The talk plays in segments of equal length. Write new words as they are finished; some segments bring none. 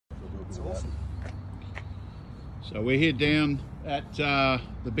That's awesome. So we're here down at the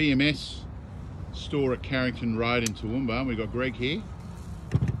BMS store at Carrington Road in Toowoomba. We've got Greg here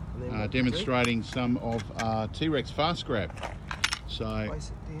demonstrating some of T-Rex fast grab. So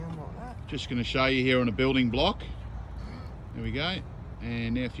Place it down like that. just going to show you here on a building block. There we go.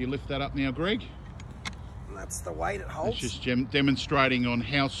 And now if you lift that up now, Greg. And that's the weight it holds. It's just demonstrating on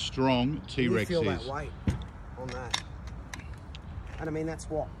how strong T-Rex is. You feel that weight on that. And I mean, that's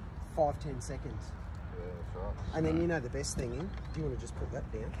what, 5-10 seconds. Yeah, that's right. And then you know the best thing in, you want to just put that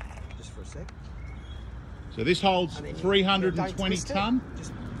down, just for a sec. So this holds 320 tonne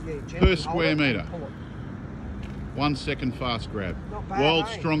Yeah, per square metre. 1 second fast grab. Not bad,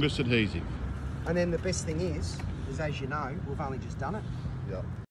 World's eh? strongest adhesive. And then the best thing is as you know, we've only just done it. Yep.